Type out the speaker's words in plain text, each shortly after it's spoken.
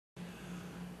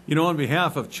You know, on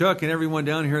behalf of Chuck and everyone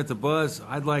down here at the Buzz,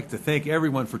 I'd like to thank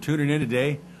everyone for tuning in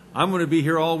today. I'm going to be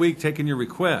here all week taking your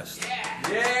requests.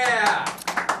 Yeah!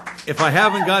 If I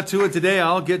haven't got to it today,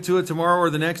 I'll get to it tomorrow or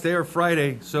the next day or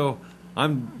Friday. So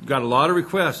I've got a lot of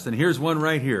requests, and here's one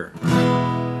right here.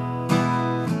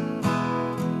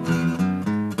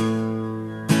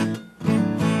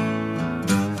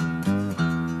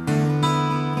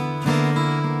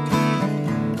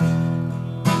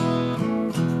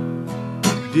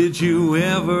 Did you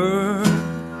ever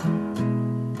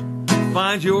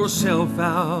find yourself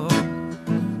out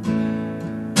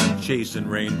chasing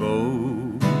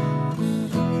rainbows?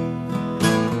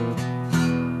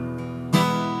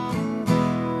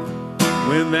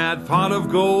 When that pot of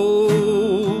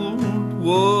gold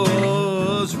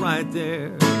was right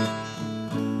there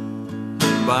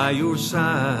by your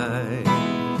side.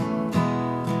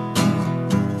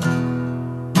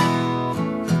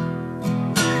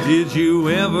 Did you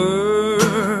ever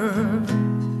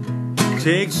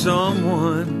take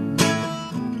someone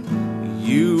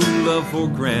you love for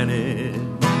granted?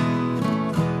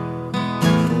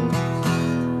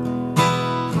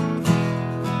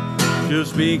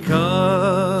 Just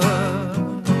because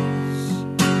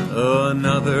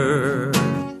another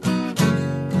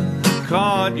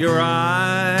caught your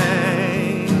eye?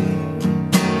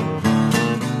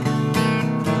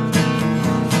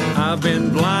 I've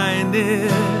been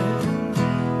blinded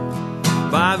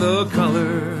by the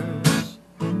colors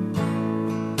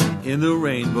in the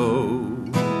rainbow.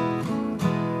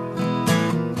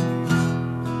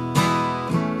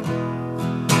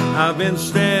 I've been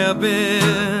stepping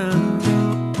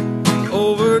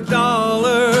over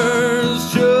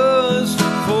dollars just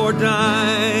for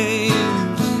dimes.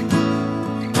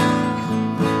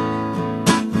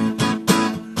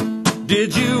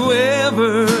 Did you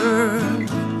ever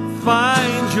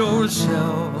find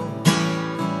yourself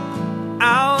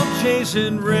out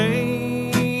chasing rainbows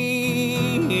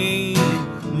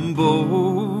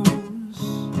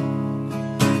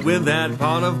when that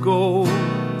pot of gold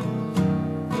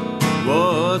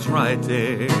was right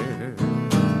there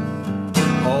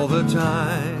all the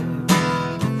time?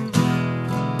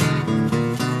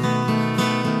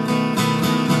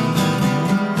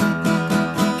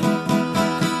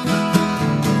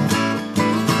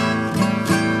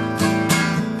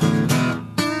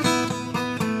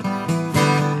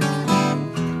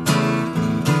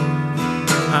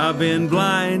 I've been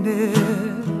blinded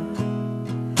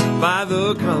by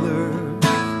the color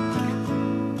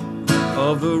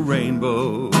of the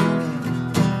rainbow.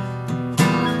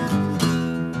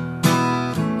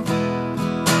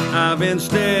 I've been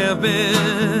stepping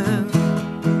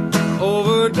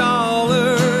over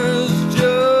dollars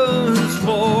just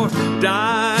for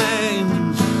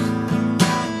dimes.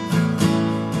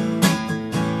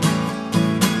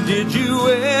 Did you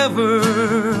ever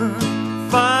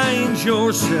find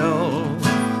yourself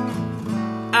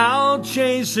out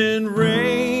chasing rainbows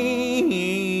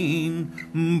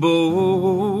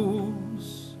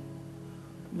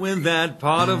when that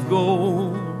pot of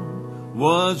gold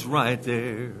was right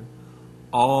there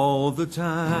all the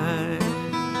time?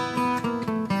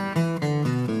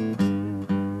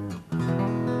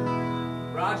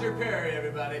 Roger Perry,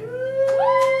 everybody.